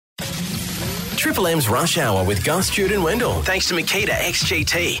Triple M's Rush Hour with Gus, Jude and Wendell. Thanks to Makita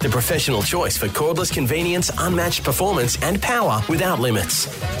XGT, the professional choice for cordless convenience, unmatched performance and power without limits.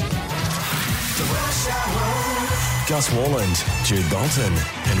 Gus Warland, Jude Bolton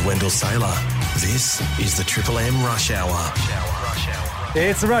and Wendell Saylor. This is the Triple M Rush Hour.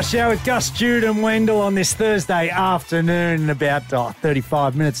 It's the Rush Hour with Gus, Jude and Wendell on this Thursday afternoon in about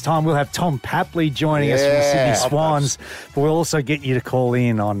 35 minutes' time. We'll have Tom Papley joining us from the Sydney Swans. But we'll also get you to call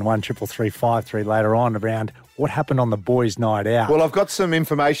in on 133353 later on around what happened on the boys' night out. Well, I've got some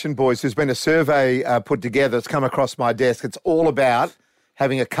information, boys. There's been a survey put together. It's come across my desk. It's all about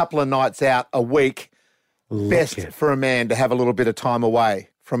having a couple of nights out a week. Best for a man to have a little bit of time away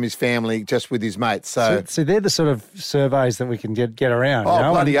from his family, just with his mates. So they're the sort of surveys that we can get around. Oh, you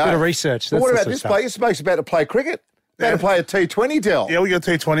know? bloody a bit of research. Well, what about this bloke? This bloke's about to play cricket. About to play a T20, Del. Yeah, we got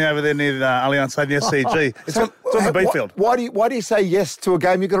a T20 over there near Allianz Stadium, SCG. It's on the B field. Why do you say yes to a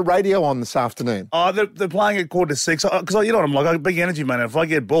game? You've got a radio on this afternoon. Oh, they're playing at 5:45 because you know what I'm like. I'm a big energy man. If I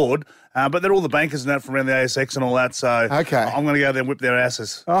get bored, but they're all the bankers and that from around the ASX and all that. So okay, I'm going to go there and whip their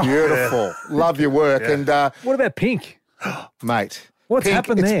asses. Oh, beautiful. Yeah. Love your work. Yeah. And what about Pink, mate? What's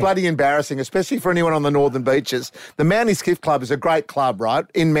happened there? It's bloody embarrassing, especially for anyone on the Northern Beaches. The Manly Skiff Club is a great club, right?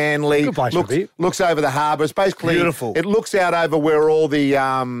 In Manly. Good place looks over the harbour. It's basically beautiful. It looks out over where all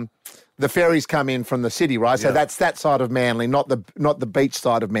the ferries come in from the city, right? So that's that side of Manly, not the beach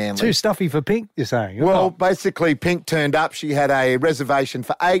side of Manly. Too stuffy for Pink, you're saying? Well, basically, Pink turned up. She had a reservation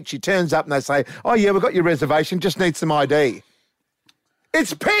for 8. She turns up and they say, "Oh yeah, we've got your reservation. Just need some ID."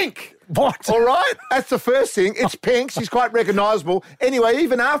 It's Pink. What? All right? That's the first thing. It's Pink. She's quite recognisable. Anyway,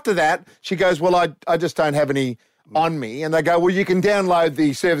 even after that, she goes, "Well, I just don't have any on me." And they go, "Well, you can download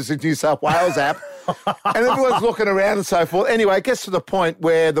the Services New South Wales app." And everyone's looking around and so forth. Anyway, it gets to the point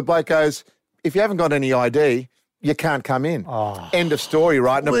where the bloke goes, "If you haven't got any ID, you can't come in." Oh, end of story,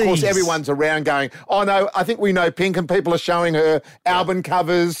 right? And, of course, everyone's around going, "Oh, no, I think we know Pink," and people are showing her album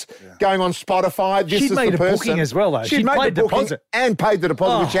covers, going on Spotify. This She'd is made the a person. booking as well, though. She'd made the booking deposit. and paid the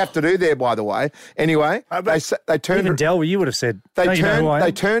deposit, which you have to do there, by the way. Anyway, they turned even Del, you would have said, they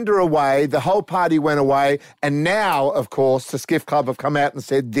turned her away. The whole party went away. And now, of course, the Skiff Club have come out and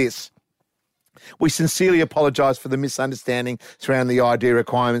said this: "We sincerely apologise for the misunderstanding surrounding the ID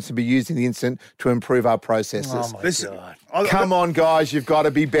requirements and be using the incident to improve our processes." Oh, my God. Come on, guys, you've got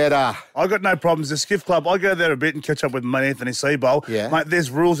to be better. I got no problems. The Skiff Club, I go there a bit and catch up with mate Anthony Seabold. Yeah. Mate,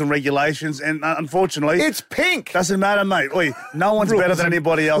 there's rules and regulations, and unfortunately... It's Pink. Doesn't matter, mate. Oi, no one's better than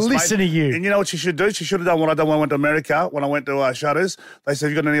anybody else, Listen mate. to you. And you know what she should do? She should have done what I done when I went to America, when I went to Shutters. They said,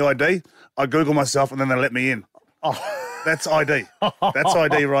 "Have you got any ID?" I Google myself, and then they let me in. Oh, that's ID. That's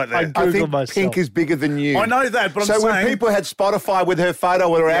ID right there. I think Pink is bigger than you. I know that, but I'm saying... So when people had Spotify with her photo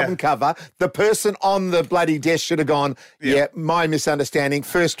or her album cover, the person on the bloody desk should have gone, my misunderstanding,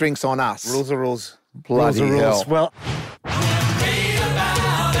 first drinks on us. Rules are rules. Bloody rules are hell. rules. Well...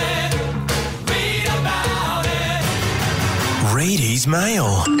 Reedy's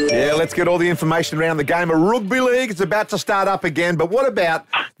Mail. Yeah, let's get all the information around the game of rugby league. It's about to start up again, but what about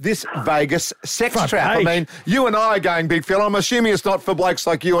this Vegas sex trap? page. I mean, you and I are going big, Phil. I'm assuming it's not for blokes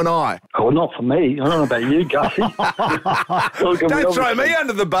like you and I. Oh, not for me. I don't know about you, Gussie. Don't throw me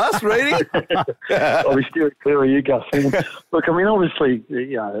under the bus, Reedy. I'll be steering clear of you, Gussie. Look, I mean, obviously,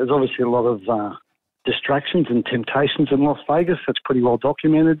 there's obviously a lot of distractions and temptations in Las Vegas. That's pretty well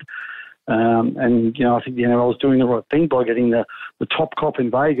documented. And, I think the NRL is doing the right thing by getting the top cop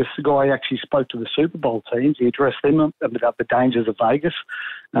in Vegas. The guy actually spoke to the Super Bowl teams. He addressed them about the dangers of Vegas.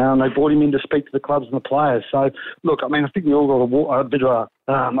 They brought him in to speak to the clubs and the players. So, look, I mean, I think we all got a bit of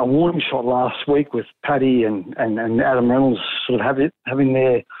a warning shot last week with Paddy and Adam Reynolds sort of having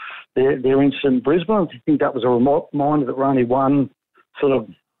their incident in Brisbane. I think that was a reminder that we're only one sort of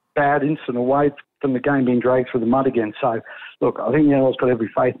bad incident away from the game being dragged through the mud again. So, look, I think the NRL's got every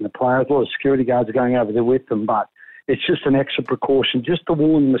faith in the players. A lot of security guards are going over there with them, but it's just an extra precaution, just to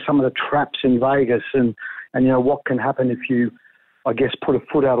warn them of some of the traps in Vegas and what can happen if you, I guess, put a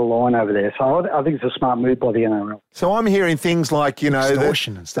foot out of line over there. So I think it's a smart move by the NRL. So I'm hearing things like,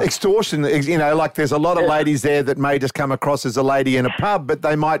 extortion and stuff. Extortion, like there's a lot of ladies there that may just come across as a lady in a pub, but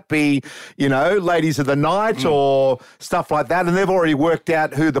they might be, ladies of the night or stuff like that. And they've already worked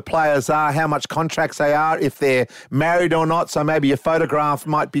out who the players are, how much contracts they are, if they're married or not. So maybe a photograph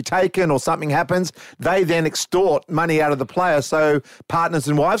might be taken or something happens. They then extort money out of the player so partners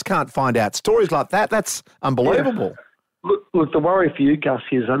and wives can't find out. Stories like that, that's unbelievable. Look, the worry for you,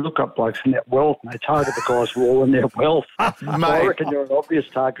 Gussie, is they look up blokes in net wealth and they target the guys who are all in their wealth. So I reckon you're an obvious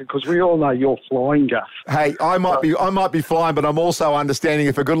target because we all know you're flying, Gus. Hey, I might be flying, but I'm also understanding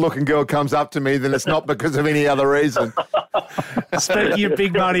if a good-looking girl comes up to me, then it's not because of any other reason. Speaking of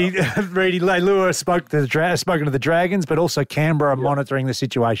big money, Reedy, Leilua has spoken to the Dragons, but also Canberra monitoring the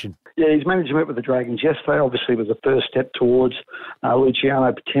situation. Yeah, his manager met with the Dragons yesterday. Obviously, it was the first step towards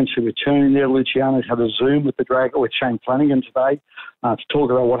Luciano potentially returning there. Luciano's had a Zoom with the Dragon with Shane Flanagan today to talk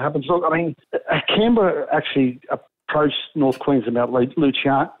about what happens. Look, I mean, Canberra actually approached North Queensland about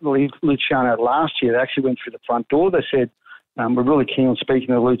Luciano last year. They actually went through the front door. They said, we're really keen on speaking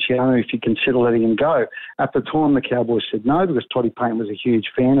to Luciano if you consider letting him go. At the time, the Cowboys said no because Toddy Payton was a huge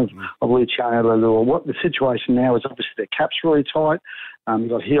fan of Luciano Leilua. What the situation now is obviously their cap's really tight. You've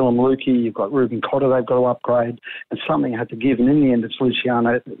got Heel and Lukey, you've got Ruben Cotter they've got to upgrade, and something had to give. And in the end, it's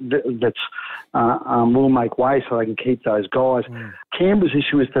Luciano that's will make way so they can keep those guys. Canberra's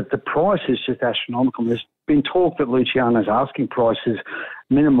issue is that the price is just astronomical. There's been talk that Luciano's asking price is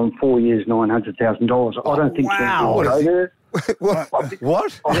minimum 4 years, $900,000. I don't think Canberra will go there. What? I think.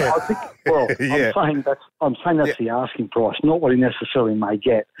 Well, I'm saying that's the asking price, not what he necessarily may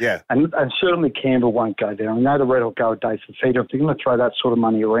get. Yeah. And certainly Canberra won't go there. I know the Red will go with Dave Fafita. If they're going to throw that sort of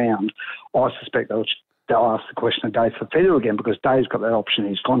money around, I suspect they'll ask the question of Dave Fafita again because Dave's got that option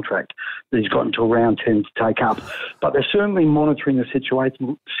in his contract that he's got until round 10 to take up. But they're certainly monitoring the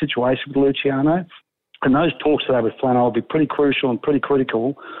situation with Luciano. And those talks today with Flano will be pretty crucial and pretty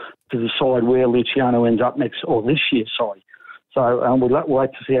critical to decide where Luciano ends up next, or this year, sorry. So we'll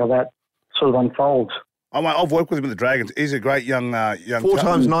wait to see how that sort of unfolds. I've worked with him at the Dragons. He's a great young 4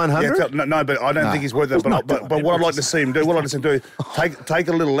 times 900? Yeah, no, but I don't think he's worth that. But what I'd like to see him do, take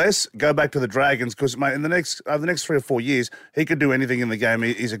a little less, go back to the Dragons because, mate, in the next 3 or 4 years, he could do anything in the game.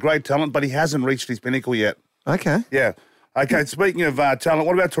 He's a great talent, but he hasn't reached his pinnacle yet. Okay. Yeah. Okay, speaking of talent,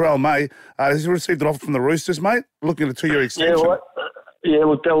 what about Terrell May? Has he received an offer from the Roosters, mate? Looking at a 2-year extension.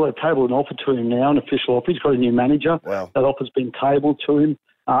 Look, they'll table an offer to him now, an official offer. He's got a new manager. Wow. That offer's been tabled to him.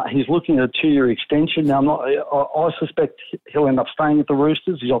 He's looking at a 2-year extension. Now, I suspect he'll end up staying at the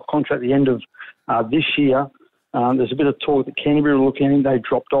Roosters. He's off contract at the end of this year. There's a bit of talk that Canterbury were looking at him. They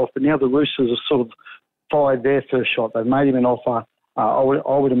dropped off, but now the Roosters have sort of fired their first shot. They've made him an offer. I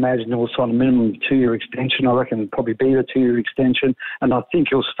would imagine he'll sign a minimum 2-year extension. I reckon it'll probably be a 2-year extension, and I think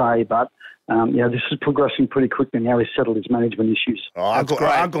he'll stay, but this is progressing pretty quickly now. He's settled his management issues. Uncle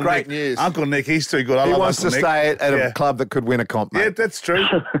great Nick, news. Uncle Nick, he's too good. He wants to stay at a club that could win a comp, mate. Yeah, that's true.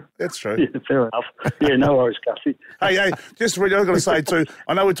 That's true. Yeah, fair enough. Yeah, no worries, Gussie. Hey, just really, I've got to say too,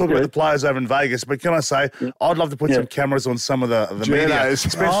 I know we're talking about the players over in Vegas, but can I say, I'd love to put some cameras on some of the media,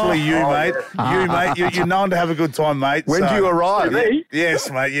 especially you, mate. You, mate, you're known to have a good time, mate. When do you arrive? Me? Yes,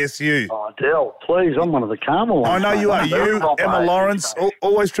 mate, yes, you. Oh, Del, please, I'm one of the calmer ones. I know you are. You, Emma Lawrence,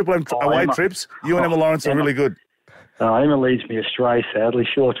 always Triple M away trips. You and Emma Lawrence are really good. Emma leads me astray, sadly.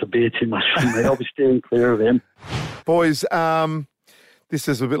 She likes a beer too much from me. I'll be steering clear of them. Boys, this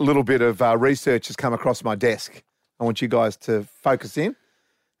is a little bit of research has come across my desk. I want you guys to focus in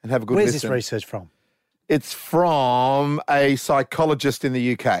and have a good listen. Where's this research from? It's from a psychologist in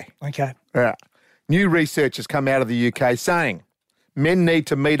the UK. Okay. Yeah. New research has come out of the UK saying men need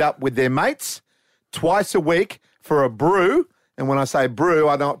to meet up with their mates twice a week for a brew. And when I say brew,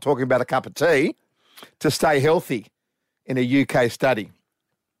 I'm not talking about a cup of tea, to stay healthy in a UK study.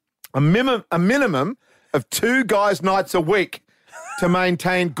 A minimum of 2 guys' nights a week to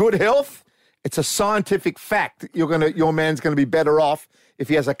maintain good health. It's a scientific fact. Your man's going to be better off if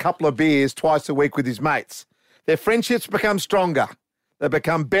he has a couple of beers twice a week with his mates. Their friendships become stronger. They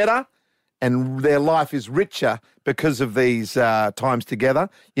become better, and their life is richer because of these times together.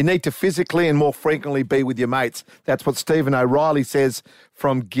 You need to physically and more frequently be with your mates. That's what Stephen O'Reilly says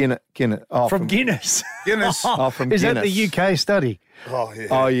from Guinness. From Guinness. Guinness. From Is Guinness. that the UK study?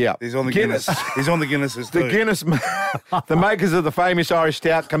 Oh, yeah. He's on the Guinness. He's on the Guinnesses too. The Guinness, the makers of the famous Irish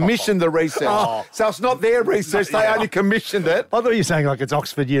Stout commissioned the research. So it's not their research. They only commissioned it. I thought you were saying like it's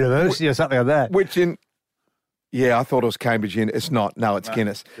Oxford University or something like that. Yeah, I thought it was Cambridge. It's not. No, it's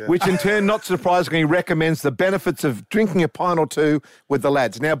Guinness. Yeah. Which in turn, not surprisingly, recommends the benefits of drinking a pint or two with the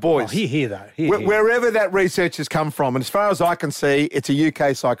lads. Now, boys. Hear though. Wherever that research has come from, and as far as I can see, it's a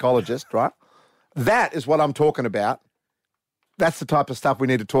UK psychologist, right? That is what I'm talking about. That's the type of stuff we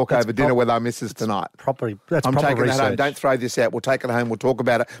need to talk over dinner with our missus tonight. I'm taking research. that home. Don't throw this out. We'll take it home. We'll talk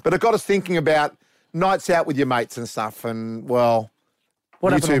about it. But it got us thinking about nights out with your mates and stuff. And, well, What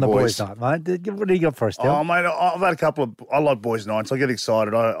You happened on two the boys. boys' night, mate? What do you got for us, Del? Oh, mate, I've had a couple of... I like boys' nights. I get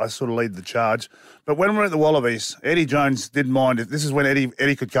excited. I sort of lead the charge. But when we're at the Wallabies, Eddie Jones didn't mind it. This is when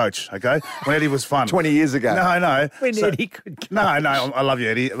Eddie could coach, okay? When Eddie was fun. 20 years ago. No. When Eddie could No, I love you,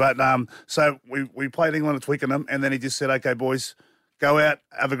 Eddie. But so we played England at Twickenham, and then he just said, okay, boys, go out,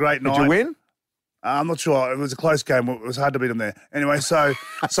 have a great night. Did you win? I'm not sure. It was a close game. It was hard to beat them there. Anyway, so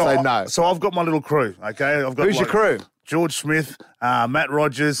no. So I've got my little crew, okay? I've got Who's your crew? George Smith, Matt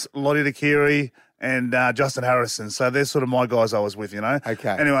Rogers, Lottie DeKiri, and Justin Harrison. So they're sort of my guys I was with, you know? Okay.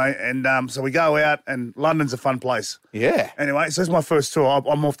 Anyway, and so we go out, and London's a fun place. Yeah. Anyway, so it's my first tour.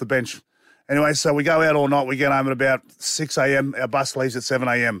 I'm off the bench. Anyway, so we go out all night. We get home at about 6 a.m. Our bus leaves at 7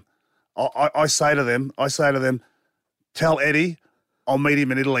 a.m. I say to them, tell Eddie I'll meet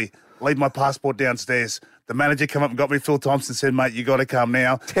him in Italy. Leave my passport downstairs. The manager came up and got me. Phil Thompson said, mate, you got to come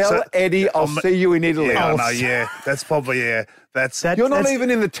now. Tell Eddie I'll see you in Italy. Yeah, I know, yeah. That's probably, yeah. You're not even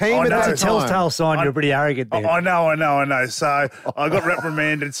in the team at that That's a time. telltale sign you're pretty arrogant there. I know. So I got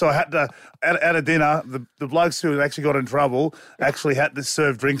reprimanded. So I had to, at a dinner, the blokes who actually got in trouble actually had to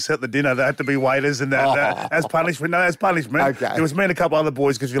serve drinks at the dinner. They had to be waiters and that as punishment. No, as punishment. Okay. It was me and a couple other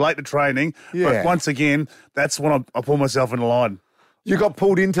boys because you're late to training. Yeah. But once again, that's when I pull myself in the line. You got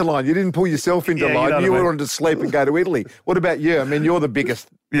pulled into line. You didn't pull yourself into Yeah, you line. know You what I mean. wanted to sleep and go to Italy. What about you? I mean, you're the biggest.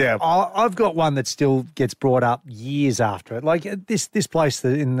 Yeah. I've got one that still gets brought up years after it. Like this place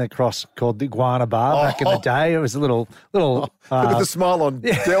in the cross called the Iguana Bar back in the day. It was a little Look at the smile on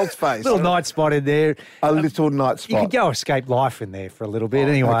Dell's face. little night spot in there. A little night You spot. could go escape life in there for a little bit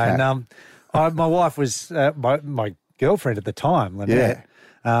anyway. okay. And my wife was my girlfriend at the time, Lynette.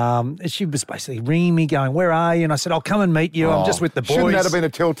 She was basically ringing me going, where are you? And I said, I'll come and meet you. I'm just with the boys. Shouldn't that have been a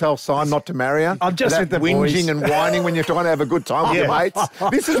telltale sign not to marry her? I'm just That with the whinging boys. and whining when you're trying to have a good time with your mates.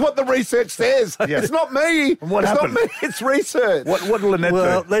 This is what the research says. It's not me. what it's happened? not me. It's research. What did Lynette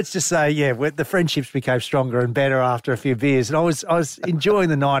Well, do? let's just say, the friendships became stronger and better after a few beers. And I was enjoying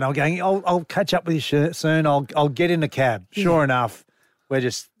the night. I'm going, I'll catch up with you soon. I'll get in a cab. Sure enough, we're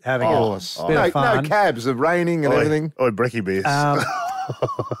just having a bit of fun. No cabs, of raining and everything. Brekkie beers.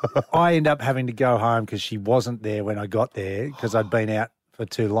 I end up having to go home because she wasn't there when I got there because I'd been out for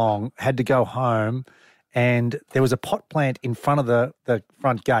too long. Had to go home, and there was a pot plant in front of the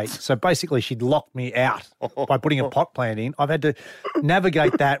front gate. So basically, she'd locked me out by putting a pot plant in. I've had to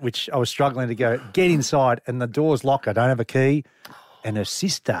navigate that, which I was struggling to get inside, and the door's locked. I don't have a key, and her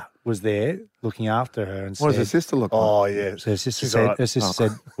sister was there looking after her. And What does said, her sister look like? Oh, yeah. So her sister She's all right.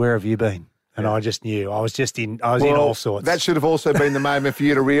 said, "Where have you been?" And I just knew. I was in all sorts. That should have also been the moment for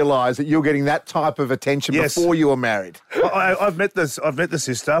you to realise that you're getting that type of attention Yes. before you were married. I've met the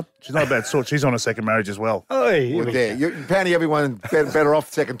sister. She's not a bad sort. She's on a second marriage as well. Well, there. Apparently everyone better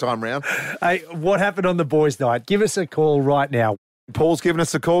off second time round. Hey, what happened on the boys' night? Give us a call right now. Paul's giving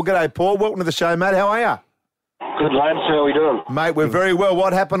us a call. G'day, Paul. Welcome to the show, mate. How are you? Good, lads. How are we doing? Mate, we're very well.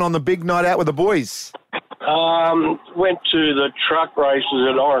 What happened on the big night out with the boys? Went to the truck races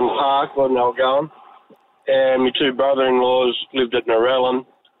at Oran Park when they were going, and my two brother-in-laws lived at Narellan.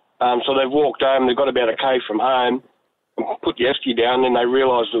 So they've walked home. They've got about a K from home and put the esky down, and they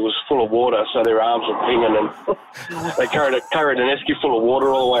realised it was full of water, so their arms were pinging, and they carried an esky full of water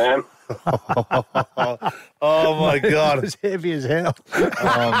all the way home. Oh, my God. It was heavy as hell.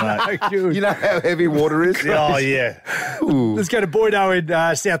 Oh, mate. You know how heavy water is? Oh, yeah. Let's go to Boydo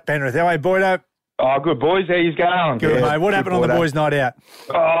in South Penrith. How are you, Boydo? Oh, good, boys. How you going? Good, mate. What happened on the boys' night out?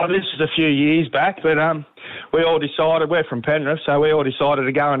 Oh, this is a few years back, but we all decided, we're from Penrith, so we all decided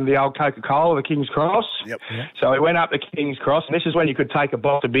to go into the old Coca-Cola, the King's Cross. Yep. So we went up to King's Cross, and this is when you could take a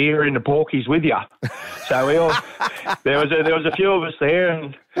box of beer into Porky's with you. So we all, there was a few of us there,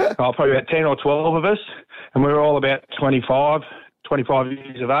 and probably about 10 or 12 of us, and we were all about 25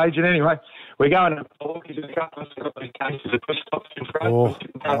 years of age. And anyway, we're going to Porky's with a couple of us got these cases of twist stops in front.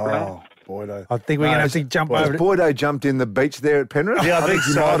 Oh, Boydo. I think we're going to have to jump over Has to... Boydo jumped in the beach there at Penrith? Yeah,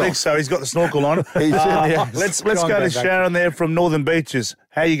 I think so. He's got the snorkel on. Let's Go on, go to back. Sharon there from Northern Beaches.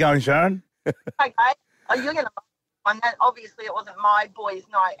 How you going, Sharon? Okay. Oh, you're going to one that obviously it wasn't my boys'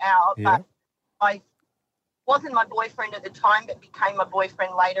 night out, but I wasn't my boyfriend at the time, but became my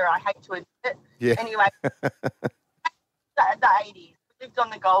boyfriend later. I hate to admit it. Yeah. Anyway, the 80s. We lived on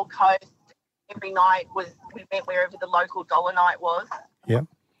the Gold Coast. Every night we went wherever the local dollar night was. Yep.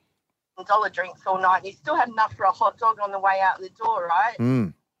 And dollar drinks all night. You still had enough for a hot dog on the way out the door, right?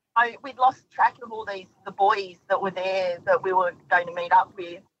 Mm. We'd lost track of all the boys that were there that we were going to meet up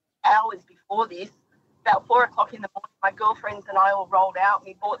with hours before this. About 4 o'clock in the morning, my girlfriends and I all rolled out and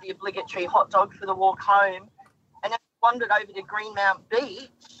we bought the obligatory hot dog for the walk home. And then we wandered over to Greenmount Beach.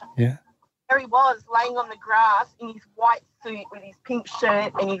 Yeah. there he was, laying on the grass in his white suit with his pink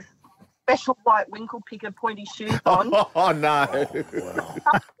shirt and his special white winkle picker pointy shoes on. Oh, no.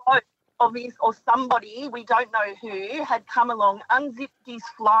 Or somebody, we don't know who, had come along, unzipped his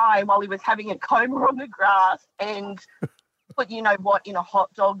fly while he was having a coma on the grass and put, you know what, in a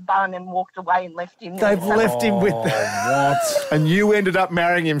hot dog bun and walked away and left him there. They've left him with What? And you ended up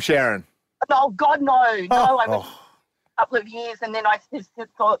marrying him, Sharon? Oh, God, no. No, I was a couple of years and then I just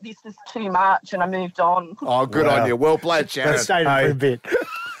thought this is too much and I moved on. Oh, good on you. Well played, Sharon. Let's stay for a bit.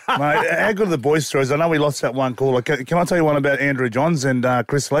 Mate, how good are the boys' stories? I know we lost that one caller. Can I tell you one about Andrew Johns and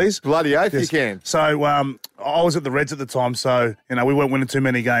Chris Lees? Bloody oath you can. So I was at the Reds at the time, so, you know, we weren't winning too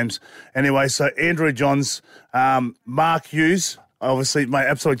many games. Anyway, so Andrew Johns, Mark Hughes, obviously, mate,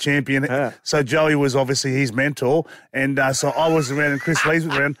 absolute champion. Yeah. So Joey was obviously his mentor. And so I was around and Chris Lees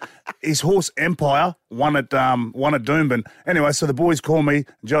was around. His horse Empire won at Doomben. Anyway, so the boys call me.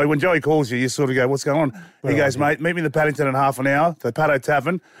 Joey, when Joey calls you, you sort of go, what's going on? He goes, mate, meet me in the Paddington in half an hour, the Paddo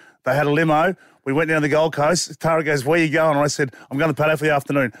Tavern. They had a limo. We went down the Gold Coast. Tara goes, where are you going? And I said, I'm going to Paddo for the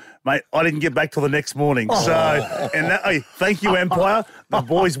afternoon. Mate, I didn't get back till the next morning. So, and that, hey, thank you, Empire. The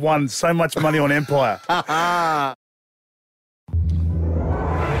boys won so much money on Empire.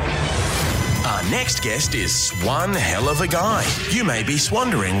 Our next guest is one hell of a guy. You may be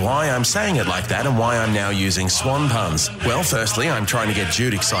wondering why I'm saying it like that and why I'm now using swan puns. Well, firstly, I'm trying to get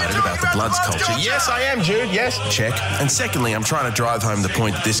Jude excited about the Bloods culture. Yes, I am, Jude, yes. Check. And secondly, I'm trying to drive home the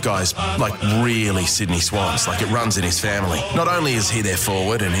point that this guy's, like, really Sydney Swans, like it runs in his family. Not only is he their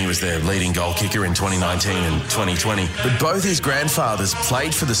forward and he was their leading goal kicker in 2019 and 2020, but both his grandfathers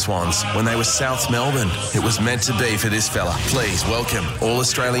played for the Swans when they were South Melbourne. It was meant to be for this fella. Please welcome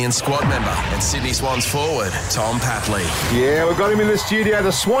All-Australian squad member and Sydney Swans forward, Tom Papley. Yeah, we've got him in the studio. The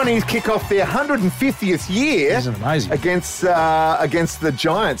Swannies kick off their 150th year. Isn't it amazing? Against the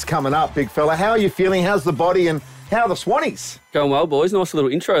Giants coming up, big fella. How are you feeling? How's the body and how are the Swannies? Going well, boys. Nice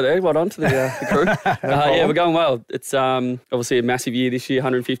little intro there. Well done to the crew. Yeah, we're going well. It's obviously a massive year this year,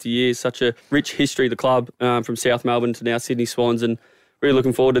 150 years, such a rich history of the club from South Melbourne to now Sydney Swans, and really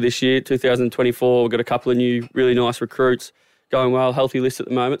looking forward to this year, 2024. We've got a couple of new really nice recruits. Going well, healthy list at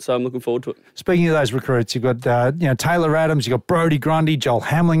the moment, so I'm looking forward to it. Speaking of those recruits, you've got Taylor Adams, you've got Brodie Grundy, Joel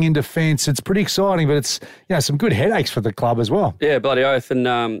Hamling in defence. It's pretty exciting, but it's some good headaches for the club as well. Yeah, bloody oath, and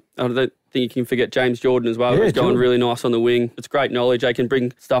I don't think you can forget James Jordan as well. Yeah, He's going really nice on the wing. It's great knowledge. They can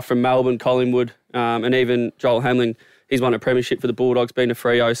bring stuff from Melbourne, Collingwood, and even Joel Hamling. He's won a premiership for the Bulldogs, been a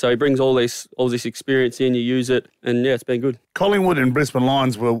Freo, so he brings all this experience in. You use it, and yeah, it's been good. Collingwood and Brisbane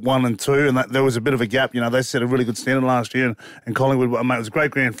Lions were 1 and 2, and there was a bit of a gap. You know, they set a really good standard last year, and Collingwood, mate, it was a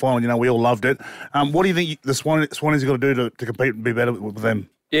great grand final. You know, we all loved it. What do you think the Swannies have got to do to compete and be better with them?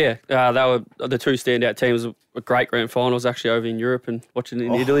 Yeah, they were the two standout teams. A great grand final. I was actually over in Europe and watching it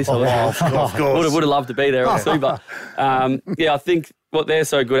in Italy, so of course. would have loved to be there, obviously. But yeah, I think what they're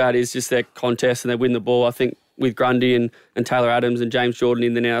so good at is just their contest and they win the ball. I think with Grundy and Taylor Adams and James Jordan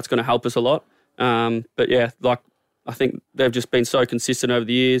in there now, that's going to help us a lot. But yeah, I think they've just been so consistent over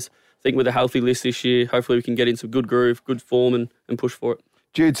the years. I think with a healthy list this year, hopefully we can get into good groove, good form and push for it.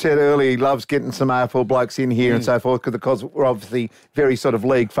 Jude said earlier he loves getting some AFL blokes in here and so forth because we're obviously very sort of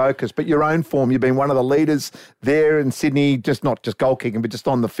league focused. But your own form, you've been one of the leaders there in Sydney, just not just goal kicking, but just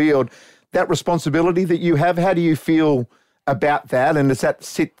on the field. That responsibility that you have, how do you feel about that? And does that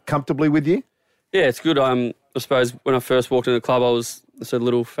sit comfortably with you? Yeah, it's good. I suppose when I first walked in the club, I was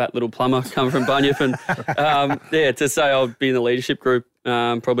a fat little plumber coming from Bunyip. And yeah, to say I'll be in the leadership group,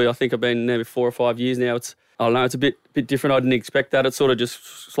 probably I think I've been there 4 or 5 years now. I don't know, it's a bit different. I didn't expect that. It sort of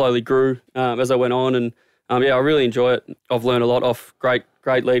just slowly grew as I went on. And yeah, I really enjoy it. I've learned a lot off great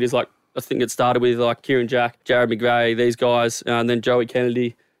leaders. Like I think it started with like Kieran Jack, Jared McVeigh, these guys, and then Joey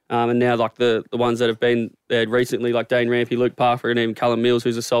Kennedy. And now like the ones that have been there recently, like Dane Rampy, Luke Parker, and even Callum Mills,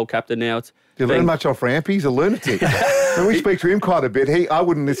 who's a sole captain now. Do you learn much off Rampy? He's a lunatic. When we speak to him quite a bit, I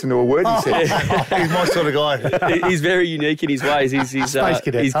wouldn't listen to a word he said. He's my sort of guy. He's very unique in his ways. He's Space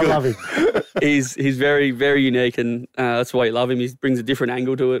Cadet. He's good. I love him. He's very, very unique, and that's why you love him. He brings a different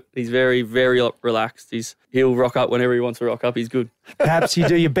angle to it. He's very, very relaxed. He'll rock up whenever he wants to rock up. He's good. Perhaps you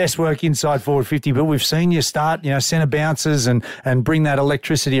do your best work inside forward 50, but we've seen you start, centre bounces and bring that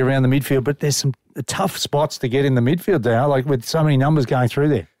electricity around the midfield. But there's some tough spots to get in the midfield now, like with so many numbers going through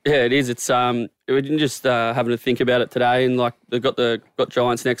there. Yeah, it is. It's we didn't just having to think about it today, and like they've got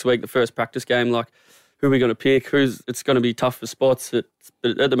Giants next week, the first practice game. Like, who are we going to pick? It's going to be tough for spots.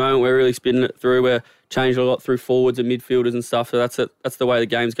 But at the moment, we're really spinning it through. We're changing a lot through forwards and midfielders and stuff. So that's the way the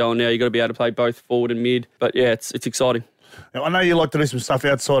game's going now. You've got to be able to play both forward and mid. But yeah, it's exciting. Now, I know you like to do some stuff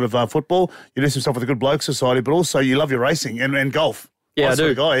outside of football. You do some stuff with the Good Bloke Society, but also you love your racing and golf. Yeah, I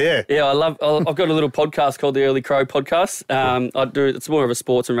do. Guy, yeah. Yeah, I've got a little podcast called the Early Crow Podcast. It's more of a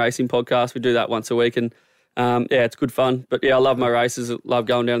sports and racing podcast. We do that once a week, and it's good fun. But yeah, I love my races. I love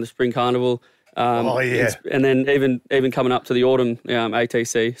going down to the Spring Carnival. And then even coming up to the autumn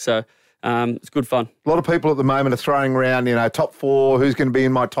ATC. So it's good fun. A lot of people at the moment are throwing around, top 4, who's going to be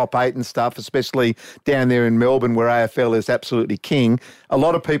in my top 8 and stuff, especially down there in Melbourne where AFL is absolutely king. A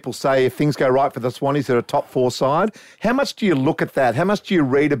lot of people say if things go right for the Swannies, they're a top 4 side. How much do you look at that? How much do you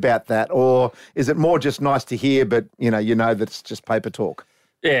read about that? Or is it more just nice to hear, but you know that it's just paper talk?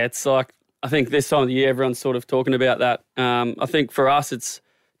 Yeah, it's like, I think this time of the year, everyone's sort of talking about that. I think for us, it's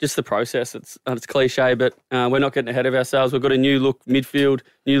just the process. It's cliche, but we're not getting ahead of ourselves. We've got a new look midfield,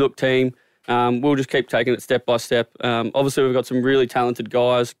 new look team. We'll just keep taking it step by step. Obviously, we've got some really talented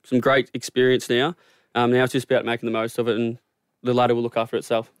guys, some great experience now. Now it's just about making the most of it, and the ladder will look after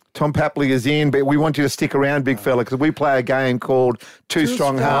itself. Tom Papley is in, but we want you to stick around, big fella, because we play a game called Two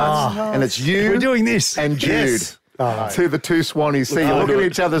Strong Hearts, and it's you We're doing this. and Jude. Yes. To the two Swannies. See, you look at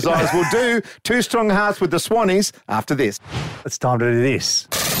each other's eyes. We'll do Two Strong Hearts with the Swannies after this. It's time to do this.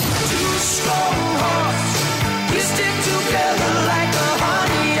 Two strong hearts, we stick together like the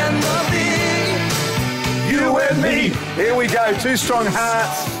honey and the bee. You and me. Here we go. Two Strong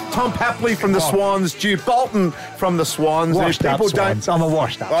Hearts. Tom Papley from the Swans, Jude Bolton from the Swans. Washed up Swans. I'm a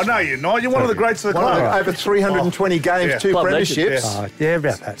washed up. Oh, no, you're not. You're one of the greats of the One of club. the, over 320 games, Yeah. 2 Club premierships. legend, Yeah,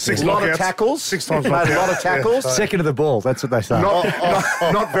 about that. A lot of tackles. 6 times Made a lot knockouts. of tackles. Second of the ball, that's what they say.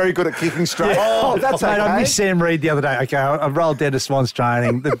 Not very good at kicking straight. Oh, that's Mate, okay. I missed Sam Reid the other day. Okay, I rolled down to Swans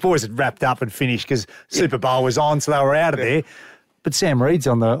training. The boys had wrapped up and finished because Super Bowl was on, so they were out of there. But Sam Reid's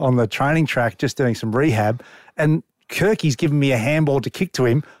on the training track just doing some rehab, and Kirky's given me a handball to kick to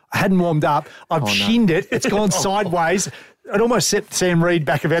him. I hadn't warmed up. I've shinned it. It's gone sideways. It almost set Sam Reid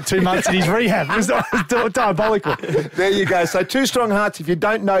back about 2 months in his rehab. It was diabolical. There you go. So Two Strong Hearts, if you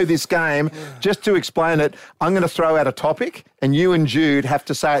don't know this game, just to explain it, I'm going to throw out a topic and you and Jude have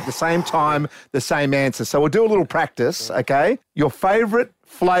to say at the same time the same answer. So we'll do a little practice, okay? Your favourite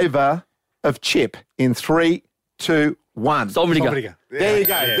flavour of chip in 3, 2, 1. Salt and vinegar. There you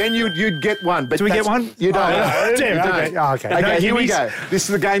go. Yeah. Then you'd get one. But Do we get that's- one? You don't. Damn, You okay. don't. Oh, okay. Okay, No here we gimmies? go. This is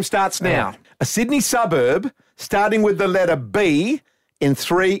the game starts now. A Sydney suburb starting with the letter B in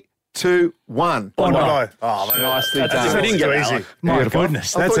 3, 2, 1. Oh, no. no. Oh, man. Nicely That's done. we didn't get Too that easy. one. My Beautiful.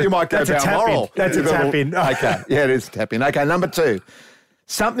 goodness. I thought you might go that's a down tap moral. in. That's a tap in. Okay, yeah, it is tap in. Okay, number 2.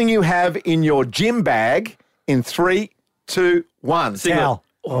 Something you have in your gym bag in 3, 2, 1. Towel.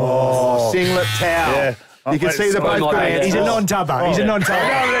 Singlet towel. Yeah. You can mate, see the sorry. both my good He's a answers. non-tubber. He's a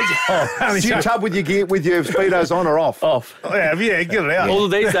non-tubber. Do you tub with your gear, with your Speedos on or off? Off. Oh, yeah, get it out. All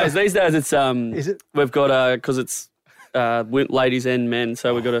of these days it's Is it? we've got because it's ladies and men,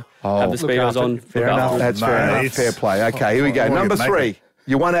 so we've got to have the Look speedos after- on. fair look enough. after them. That's fair Mate, enough. it's- Fair play. Okay, here we go. Oh, Number you make 3.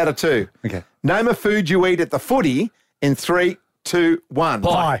 You're 1 out of 2. Okay. Name a food you eat at the footy in 3, 2, 1.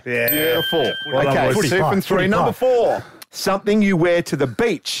 Pie. Yeah. Beautiful. Well done, Okay, boys. Footy 2 pie, from 3. footy Number pie. 4. Something you wear to the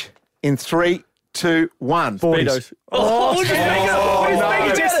beach in 3, 2, 1. Speedos. Oh, no.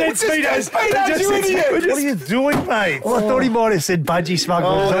 He just said Speedos. Speedos, He just you said idiot. Speedos. What are you doing, mate? Well, I thought he might have said budgie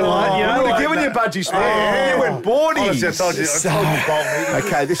smugglers. I would have like given that. you budgie spare. You went boardies. Honestly, I told you, Bolton.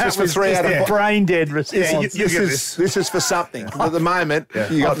 Okay, this is for 3 out of 5. brain dead response. Yeah, you This get is this is for something. At the moment, you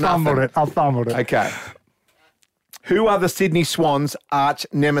I got fumbled nothing. it. I fumbled it. Okay. Who are the Sydney Swans' arch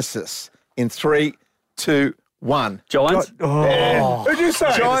nemesis in 3, 2, 1? Giants. Oh. Who'd you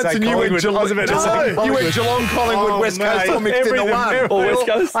say? Giants, and you went Geelong. You went Geelong, Collingwood, West Coast, all mixed into one. Or West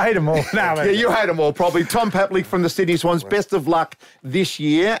Coast. I hate them all. No, Yeah, you hate them all, probably. Tom Papley from the Sydney Swans, best of luck this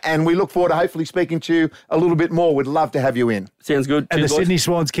year, and we look forward to hopefully speaking to you a little bit more. We'd love to have you in. Sounds good. And the Cheers, boys. Sydney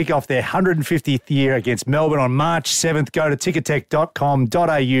Swans kick off their 150th year against Melbourne on March 7th. Go to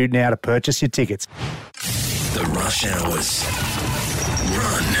tickettech.com.au now to purchase your tickets. The rush hours.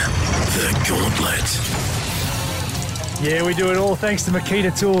 Run the gauntlet. Yeah, we do it all thanks to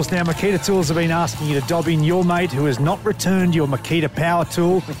Makita Tools. Now, Makita Tools have been asking you to dob in your mate who has not returned your Makita power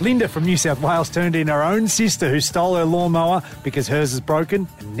tool. Linda from New South Wales turned in her own sister who stole her lawnmower because hers is broken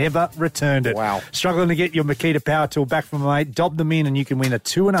and never returned it. Wow. Struggling to get your Makita power tool back from a mate? Dob them in and you can win a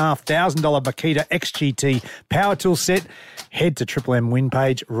 $2,500 Makita XGT power tool set. Head to Triple M win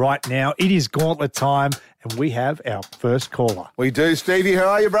page right now. It is gauntlet time and we have our first caller. We do, Stevie. How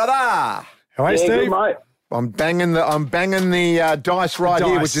are you, brother? How are you, Yeah, Steve? good, mate. I'm banging the dice right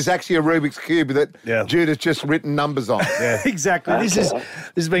here, Dice. which is actually a Rubik's Cube that Jude has just written numbers on. Yeah. Exactly. This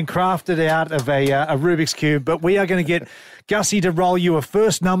has been crafted out of a Rubik's Cube, but we are going to get Gussie to roll you a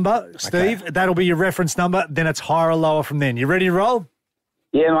first number, Steve. Okay. That'll be your reference number. Then it's higher or lower from then. You ready to roll?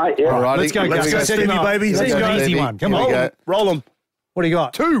 Yeah, mate. Yeah. All right, Let's go, let's Gussie. go, Set him Stevie, up. baby. Set Let's him go, an easy Stevie. one. Come Here we on. go. Roll them. What do you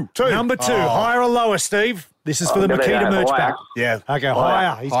got? Two. Number 2. Higher or lower, Steve? This is for the Makita merch pack. Yeah. Okay,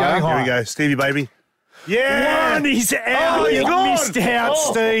 higher. He's going higher. Here we go. Stevie, baby. Yeah. 1, he's out. You've missed out,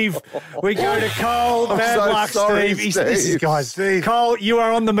 Steve. We go to Cole. Bad so luck, sorry, Steve. Steve. This is, guys. Cole, you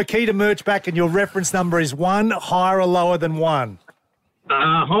are on the Makita merch back, and your reference number is 1, higher or lower than 1.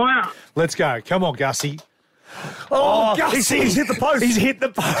 Higher. Let's go. Come on, Gussie. Oh, Gussie. He's hit the post. He's hit the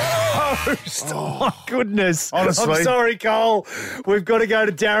post. Oh, my goodness. Honestly. I'm sorry, Cole. We've got to go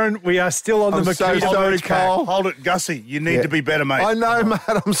to Darren. We are still on the I'm so Makita sorry, merch pack. Cole. Hold it, Gussie. You need to be better, mate. I know, mate.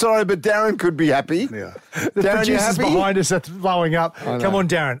 I'm sorry, but Darren could be happy. Yeah. The Darren, you producers happy? behind us are blowing up. Come on,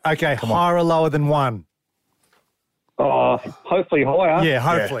 Darren. Okay, higher or lower than 1? Oh, hopefully higher. Yeah,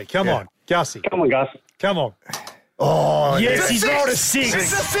 hopefully. Come on, Gussie. Come on, Gus. Come on. Oh, Yes, he's rolled a 6.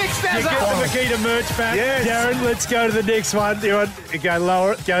 It's a 6, You that's get the Makita merch back. Yes. Darren, let's go to the next one. You want, go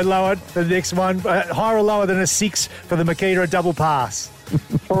lower for the next one. Higher or lower than a 6 for the Makita, a double pass.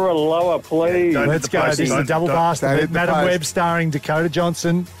 For a lower, please. Don't hit Let's the go. post. This is the Don't- double don't- pass. don't hit the Madam post. Webb starring Dakota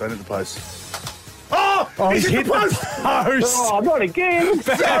Johnson. Don't hit the post. Oh, he's hit the post. Oh, not again.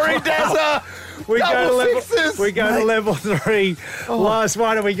 Sorry, Dazza. We go to Double level. sixes, We go to level 3. Last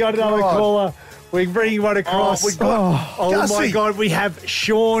one, and we got another God. caller. We bring one across. we got- oh my Gussie. God, we have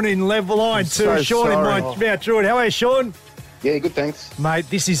Sean in level line 2. so Sean in sorry. Mount Druitt. How are you, Sean? Yeah, good, thanks. Mate,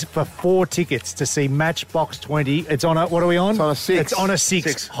 this is for 4 tickets to see Matchbox 20. It's on a, what are we on? It's on a 6. It's on a 6.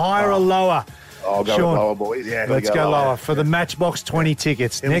 6. Higher or lower? I'll go Sean. with lower, boys. Yeah. Let's go lower for the Matchbox 20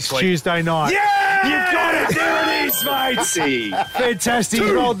 tickets next sweet. Tuesday night. Yeah! You've got it. There it is, mate. Fantastic.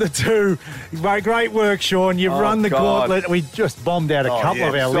 You rolled the 2. Mate, great work, Sean. You've run the God. gauntlet. We just bombed out a couple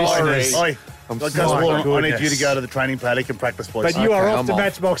of our sorry. listeners. Oi, sorry. Gus Waller, I Goodness. need you to go to the training paddock and practice, boys. But you are Okay, off I'm to off.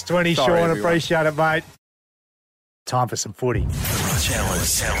 Matchbox 20, Sorry, Sean. everyone. Appreciate it, mate. Time for some footy.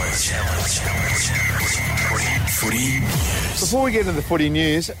 Footy news. Before we get into the footy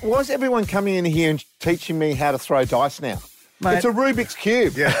news, why is everyone coming in here and teaching me how to throw dice now? Mate. It's a Rubik's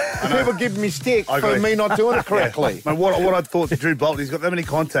Cube. Yeah, I know. People give me stick I for agree. me not doing it correctly. Mate, what I thought, Drew Bolton, he's got that many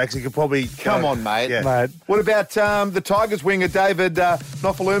contacts, he could probably... Come on, mate. Yeah. Mate. What about the Tigers winger, David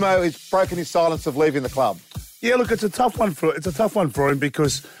Nofalumo, who's broken his silence of leaving the club? Yeah, look, it's a tough one for him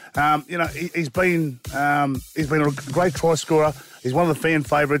because he's been a great try scorer. He's one of the fan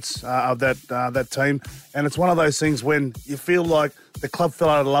favourites of that team, and it's one of those things when you feel like the club fell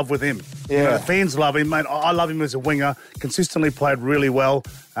out of love with him. Yeah. You know, the fans love him, mate. I love him as a winger. Consistently played really well.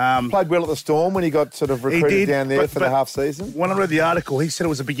 Played well at the Storm when he got sort of recruited did, down there but- for the but half season. When I read the article, he said it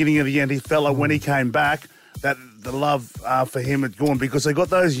was the beginning of the end. He felt like when he came back that the love for him had gone because they got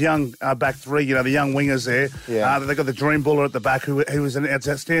those young back three, the young wingers there. Yeah. They got the dream baller at the back who was an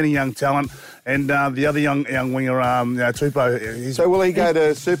outstanding young talent, and the other young winger, Tupou. So will he go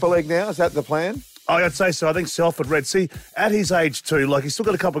to Super League now? Is that the plan? I'd say so. I think Selford Red. See, at his age too, like he's still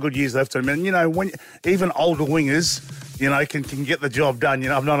got a couple of good years left to him. And when even older wingers, can get the job done.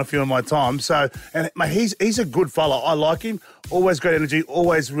 I've known a few in my time. So, and mate, he's a good fella. I like him. Always great energy.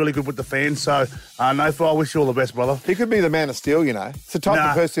 Always really good with the fans. So, Nofa, I wish you all the best, brother. He could be the man of steel, It's the type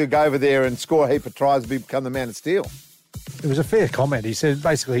of person who go over there and score a heap of tries and become the man of steel. It was a fair comment. He said,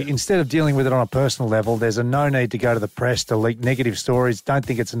 basically, instead of dealing with it on a personal level, there's no need to go to the press to leak negative stories. Don't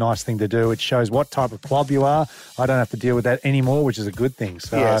think it's a nice thing to do. It shows what type of club you are. I don't have to deal with that anymore, which is a good thing.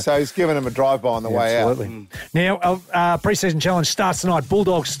 So, So he's giving him a drive-by on the way absolutely. Now, pre-season challenge starts tonight.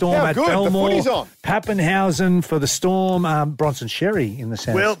 Bulldogs Storm How at good. The Belmore. footy's on. Pappenhausen for the Storm. Bronson Sherry in the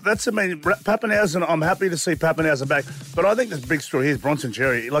centre. Well, Pappenhausen, I'm happy to see Pappenhausen back. But I think the big story here is Bronson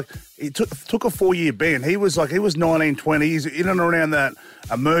Cherry. Like, he took a 4-year ban. He was 19, 20. He's in and around that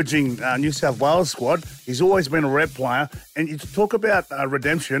emerging New South Wales squad. He's always been a rep player. And you talk about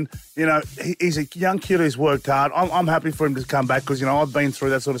redemption, he's a young kid who's worked hard. I'm happy for him to come back because, I've been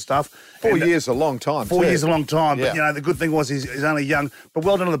through that sort of stuff. 4 years is a long time, 4 years is a long time. Yeah. But, the good thing was he's only young. But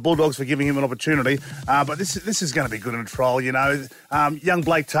well done to the Bulldogs for giving him an opportunity. But this is going to be good in a trial, Young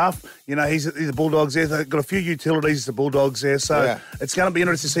Blake Tough, he's the Bulldogs there. They've got a few utilities, the Bulldogs there. So it's going to be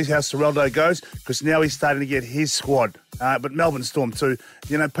interesting to see how Serraldo goes because now he's starting to get his squad. But Melbourne Storm too.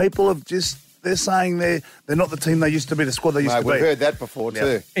 People have they're saying they're not the team they used to be, the squad they used to be. We've heard that before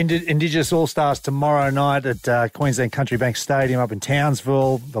too. Indigenous All-Stars tomorrow night at Queensland Country Bank Stadium up in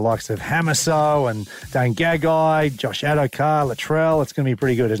Townsville. The likes of Hamaso and Dane Gagai, Josh Adokar, Latrell. It's going to be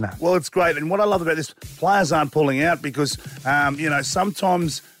pretty good, isn't it? Well, it's great. And what I love about this, players aren't pulling out because,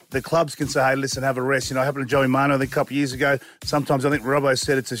 sometimes the clubs can say, hey, listen, have a rest. It happened to Joey Mano a couple of years ago. Sometimes I think Robbo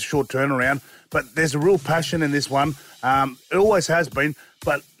said it's a short turnaround. but there's a real passion in this one. It always has been,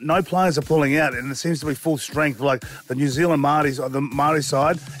 but no players are pulling out, and it seems to be full strength, like the New Zealand Māoris on the Māori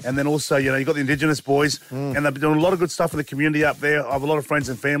side, and then also, you've got the Indigenous boys, and they've been doing a lot of good stuff for the community up there. I have a lot of friends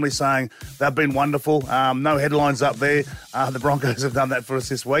and family saying they've been wonderful. No headlines up there. The Broncos have done that for us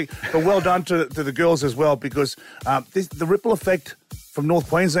this week. But well done to the girls as well, because the ripple effect from North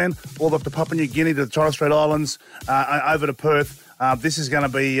Queensland all the way up to Papua New Guinea to the Torres Strait Islands, over to Perth. This is going to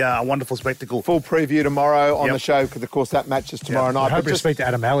be a wonderful spectacle. Full preview tomorrow on the show, because, of course, that match is tomorrow night. I hope you speak to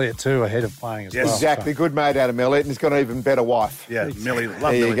Adam Elliott, too, ahead of playing as well. Exactly. Good mate, Adam Elliott, and he's got an even better wife. Yeah, Millie. Love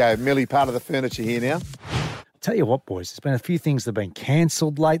there Millie. you go. Millie, part of the furniture here now. Tell you what, boys, there's been a few things that have been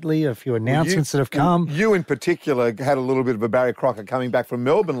cancelled lately, a few announcements that have come. You in particular had a little bit of a Barry Crocker coming back from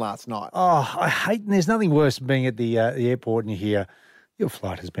Melbourne last night. Oh, I hate, and there's nothing worse than being at the airport and you hear your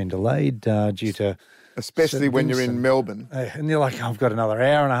flight has been delayed due to... Especially when you're in Melbourne. And you're like, I've got another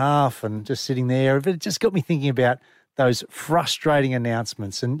hour and a half and just sitting there. But it just got me thinking about those frustrating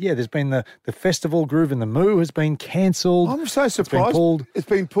announcements. And, yeah, there's been the festival Groove in the Moo has been cancelled. I'm so surprised. It's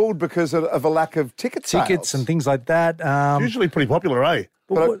been pulled because of a lack of ticket sales. And things like that. Usually pretty popular, eh?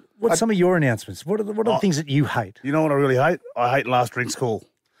 What's some of your announcements? What are the things that you hate? You know what I really hate? I hate last drinks call.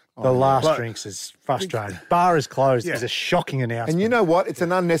 The last drinks is frustrating. Bar is closed. It's a shocking announcement. And you know what? It's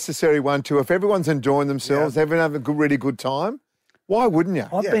an unnecessary one too. If everyone's enjoying themselves, everyone having a really good time, why wouldn't you?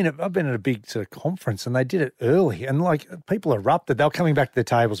 I've been at a big sort of conference and they did it early, and like people erupted. They were coming back to the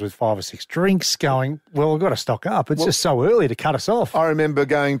tables with 5 or 6 drinks, going, "Well, we've got to stock up. It's just so early to cut us off." I remember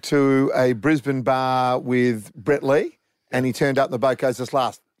going to a Brisbane bar with Brett Lee, and he turned up in the boat, goes, "This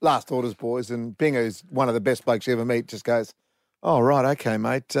last orders, boys," and Bingo's one of the best blokes you ever meet. Just goes, "Oh, right, okay,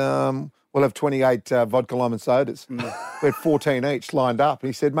 mate. We'll have 28 vodka lime and sodas." We had 14 each lined up. And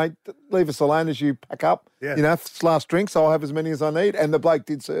he said, "Mate, leave us alone as you pack up. Yeah. If it's last drinks, I'll have as many as I need." And the bloke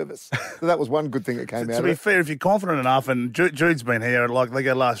did service. So that was one good thing that came out To of be it. fair, if you're confident enough, and Jude's been here, like they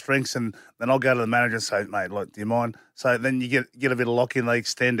go last drinks, and then I'll go to the manager and say, "Mate, look, do you mind?" So then you get a bit of lock-in, they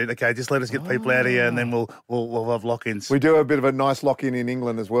extend it. Okay, just let us get people out of here, and then we'll have lock-ins. We do a bit of a nice lock-in in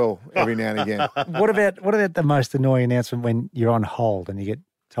England as well, every now and again. What about the most annoying announcement when you're on hold and you get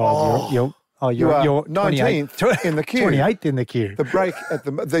told you're 19th in the queue. 28th in the queue. The break at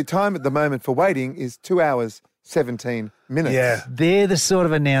the time at the moment for waiting is 2 hours, 17 minutes. Yeah. They're the sort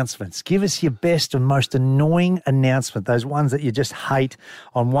of announcements. Give us your best and most annoying announcement, those ones that you just hate,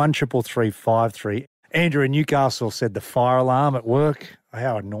 on 133353. Andrew in Newcastle said the fire alarm at work.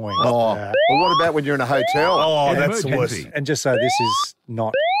 How annoying. Well, what about when you're in a hotel? Oh, that's the worst. And just so this is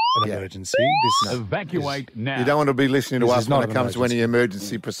not an emergency. Evacuate now. You don't want to be listening to This us is not when it an comes to any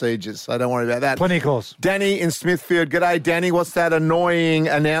emergency procedures, so don't worry about that. Plenty of calls. Danny in Smithfield. G'day, Danny. What's that annoying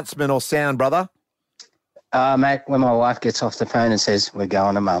announcement or sound, brother? Mate, when my wife gets off the phone and says, "We're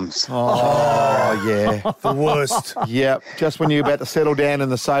going to Mum's." Oh, yeah. The worst. Yep. Just when you're about to settle down in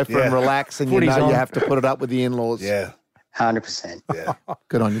the sofa and relax, and you Footy's know on. you have to put it up with the in-laws. Yeah. 100%. Yeah.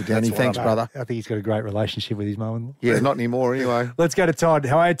 Good on you, Danny. That's Thanks, what brother. I think he's got a great relationship with his mum. Yeah, not anymore anyway. Let's go to Todd.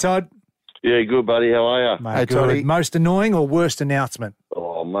 How are you, Todd? Yeah, good, buddy. How are you? Mate, Hey, good. Toddy. Most annoying or worst announcement?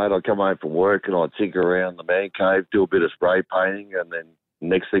 Oh, mate, I come home from work and I tinker around the man cave, do a bit of spray painting, and then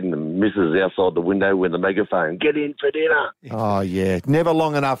next thing the missus outside the window with the megaphone, "Get in for dinner." Oh, yeah. Never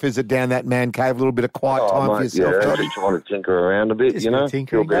long enough, is it, down that man cave? A little bit of quiet time for mate, yourself, yeah, Toddy. just trying to tinker around a bit, Just you a bit know, of do a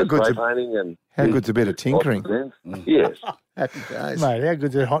tinkering. bit of How spray good's painting. And How good's a bit of tinkering? Yes. Happy days. Mate, how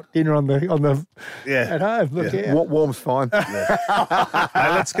good's a hot dinner on the Yeah. at home? Look out. Warm's fine. Hey,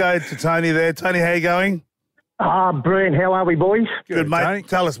 let's go to Tony there. Tony, how you going? Brilliant. How are we, boys? Good, mate. Tony.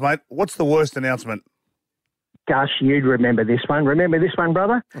 Tell us, mate, what's the worst announcement? Gus, you'd remember this one. Remember this one,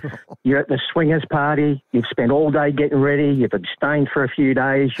 brother? You're at the swingers party. You've spent all day getting ready. You've abstained for a few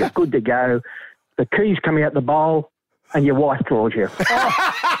days. You're good to go. The keys coming out the bowl, and your wife draws you.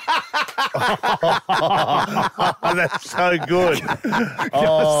 That's so good.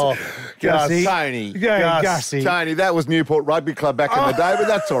 Oh, Gussie. Tony. Go, Gussie. Tony, that was Newport Rugby Club back in the day, but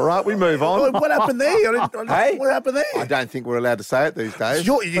that's all right. We move on. What happened there? Hey? What happened there? I don't think we're allowed to say it these days.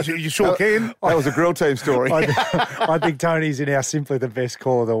 You sure can. That was a grill team story. I think Tony's in our Simply the Best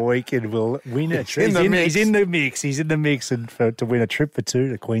call of the week and will win it. in the mix. He's in the mix. He's in the mix and to win a trip for 2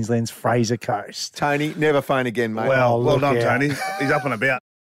 to Queensland's Fraser Coast. Tony, never phone again, mate. Well look done, out. Tony. He's up and about.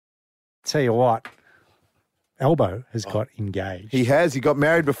 Tell you what, Elbow has got engaged. He has. He got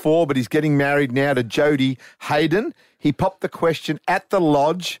married before, but he's getting married now to Jodie Hayden. He popped the question at the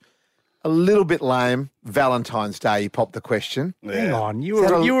lodge. A little bit lame. Valentine's Day, he popped the question. Hang on, you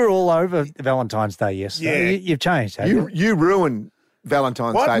were all over Valentine's Day yesterday. Yeah. You've changed, haven't you? You ruined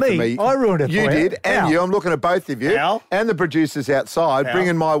Valentine's What, Day me? for me. I ruined it You for you. did, and How? you. I'm looking at both of you How? and the producers outside, How?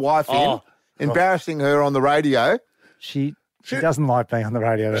 bringing my wife in. Oh. embarrassing her on the radio. She doesn't like being on the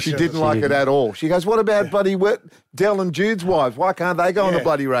radio. She didn't like it at all. She goes, what about bloody Dell and Jude's wives? Why can't they go on the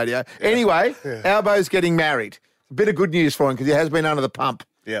bloody radio? Anyway, Albo's getting married. A bit of good news for him because he has been under the pump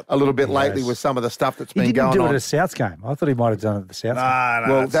a little bit lately with some of the stuff that's been going on. He didn't do it at South's game. I thought he might have done it at the South's game.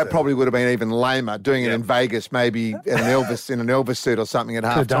 Well, that probably would have been even lamer, doing it in Vegas, maybe in an Elvis suit or something at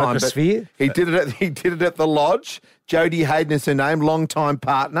half time. But Sphere. He did it at the Lodge. Jodie Hayden is her name, long-time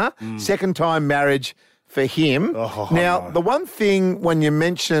partner, second-time marriage for him. The one thing when you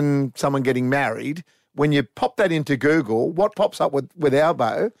mention someone getting married, when you pop that into Google, what pops up with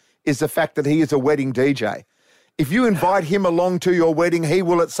Albo is the fact that he is a wedding DJ. If you invite him along to your wedding, he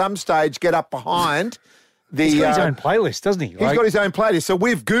will at some stage get up behind He's got his own playlist, doesn't he? He's got his own playlist. So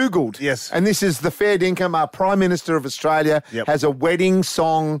we've Googled. Yes. And this is the fair dinkum. Our Prime Minister of Australia has a wedding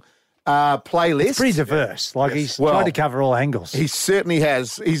song playlist. It's pretty diverse. He's tried to cover all angles. He certainly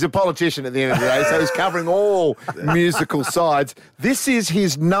has. He's a politician at the end of the day, so he's covering all musical sides. This is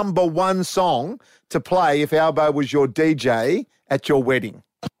his number one song to play if Albo was your DJ at your wedding.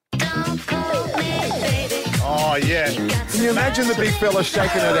 Oh, yeah. Can you imagine the big fella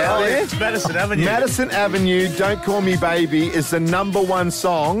shaking it out there? It's Madison Avenue. Madison Avenue, Don't Call Me Baby, is the number one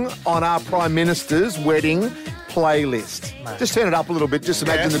song on our Prime Minister's wedding playlist. Just turn it up a little bit. Just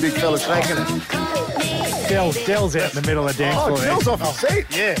imagine the big fella shaking it. Dell's out in the middle of the dance floor. Dell's off his seat.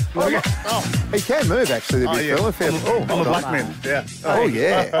 Yeah. He can move, actually, the big fella. I'm a black man. Yeah. Oh,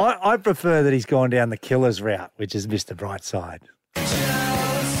 yeah. I prefer that he's gone down the Killers route, which is Mr. Brightside.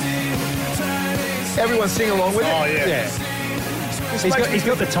 Everyone sing along with it? Oh, yeah. He's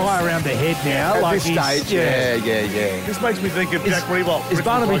got the tie around the head now. At this stage, yeah. This makes me think of Jack Reebok. Is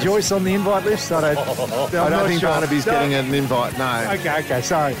Barnaby Joyce on the invite list? I don't think Barnaby's getting an invite, no. Okay,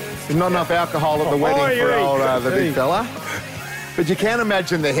 sorry. There's not enough alcohol at the wedding for the big fella. But you can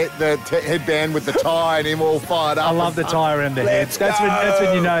imagine the headband with the tie and him all fired up. I love the tie around the head. That's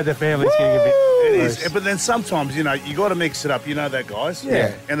when you know the family's getting a bit... It is, but then sometimes, you got to mix it up. You know that, guys?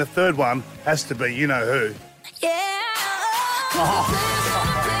 Yeah. And the third one has to be you-know-who.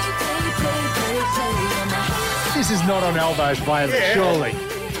 This is not on Albo's playlist, surely.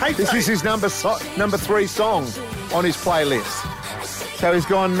 This is his number 3 song on his playlist. So he's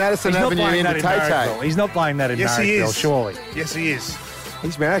gone Madison Avenue into Tay-Tay. He's not playing that in Marrickville, surely. Yes, he is.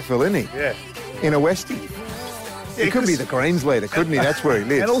 He's Marrickville, isn't he? Yeah. In a Westie. He could be the Greens leader, couldn't he? That's where he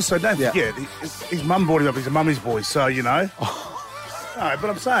lives. And also, don't forget, his mum brought him up. He's a mummy's boy, so, No, but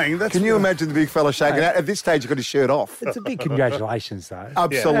I'm saying that's... Can you imagine the big fella shaking out? At this stage, he's got his shirt off. It's a big congratulations, though.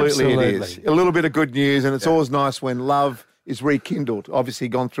 Absolutely, it is. A little bit of good news, and it's always nice when love is rekindled. Obviously,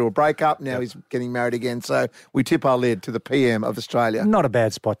 gone through a breakup. Now he's getting married again. So we tip our lid to the PM of Australia. Not a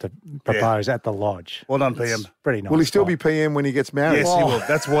bad spot to propose at the Lodge. Well done, PM. It's pretty nice. Will he still be PM when he gets married? Yes, he will.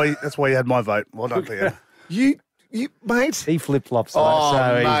 That's why you had my vote. Well done, PM. You, mate. He flip-flops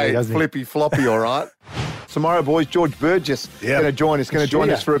so mate, easy, flippy-floppy, all right. Tomorrow, boys, George Burgess going to join us. Going to join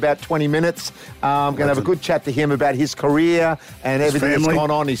us for about 20 minutes. Going to have a good chat to him about his career and everything that's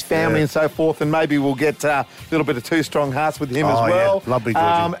gone on, his family and so forth. And maybe we'll get a little bit of Two Strong Hearts with him as well. Yeah. Lovely,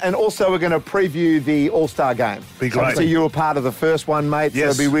 Georgie. And also we're going to preview the All-Star game. Be great. So you were part of the first one, mate.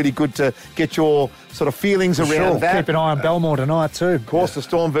 Yes. So it'll be really good to get your sort of feelings around that. Keep an eye on Belmore tonight too. Of course, the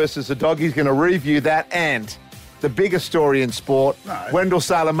Storm versus the Doggies. Going to review that. And the biggest story in sport, Wendell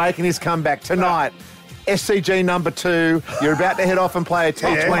Saylor making his comeback tonight. SCG number 2, you're about to head off and play a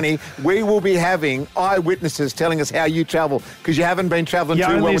T20. We will be having eyewitnesses telling us how you travel because you haven't been travelling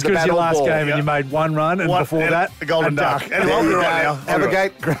too well with the battle ball. Last game and you made one run and before that, a golden duck. And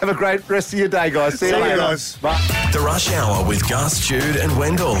have a great rest of your day, guys. See you later, guys. Bye. The Rush Hour with Gus, Jude and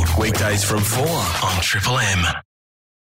Wendell. Weekdays from 4 on Triple M.